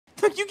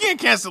Look, you can't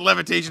cast a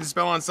levitation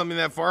spell on something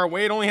that far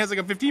away. It only has like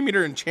a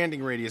 15-meter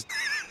enchanting radius.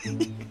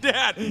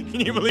 Dad, can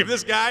you believe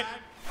this guy?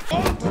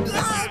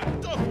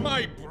 Doth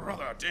my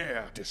brother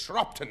dare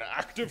disrupt an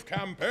active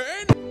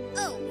campaign?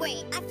 Oh,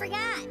 wait, I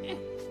forgot.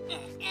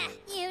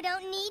 You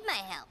don't need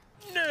my help.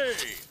 Nay,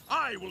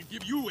 I will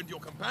give you and your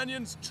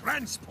companions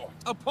transport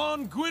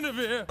upon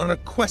Guinevere. On a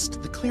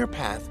quest, the clear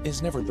path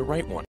is never the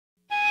right one.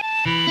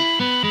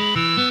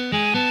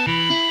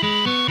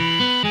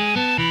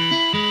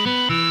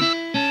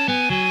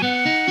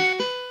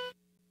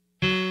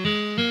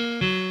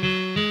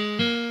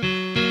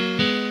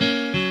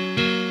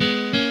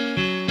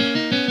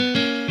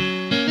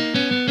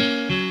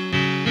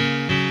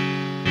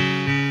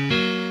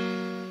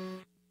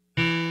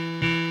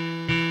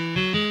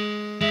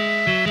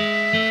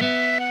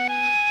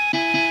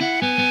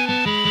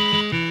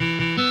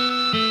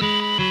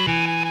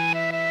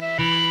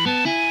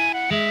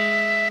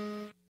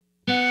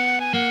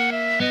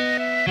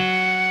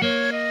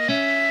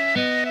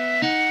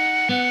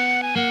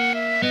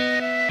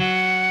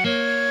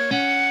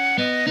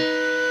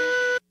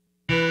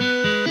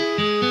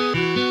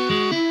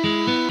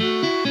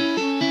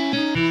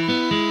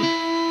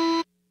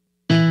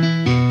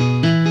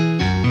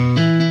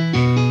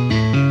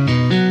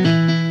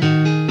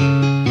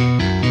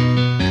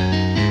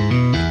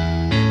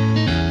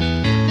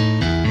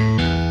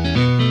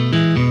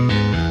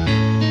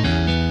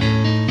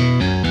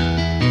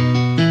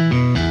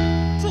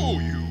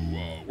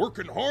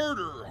 Working hard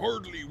or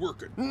hardly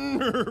working?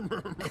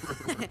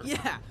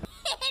 Yeah.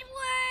 It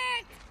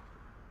worked!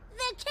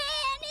 The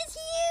can is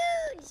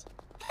huge!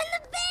 And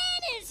the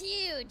band is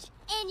huge!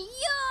 And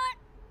you're...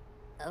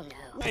 Oh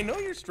no. I know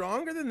you're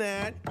stronger than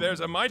that. There's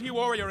a mighty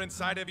warrior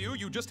inside of you.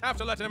 You just have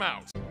to let him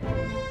out.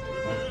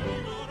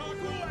 On our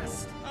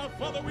quest, our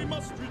father we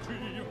must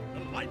retrieve.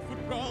 The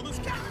Lightfoot brothers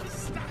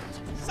cast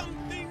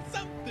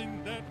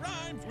something that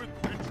rhymes with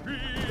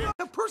retrieve.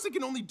 A person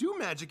can only do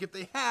magic if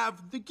they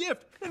have the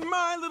gift. And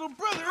my little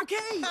brother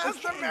has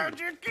the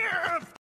magic gift.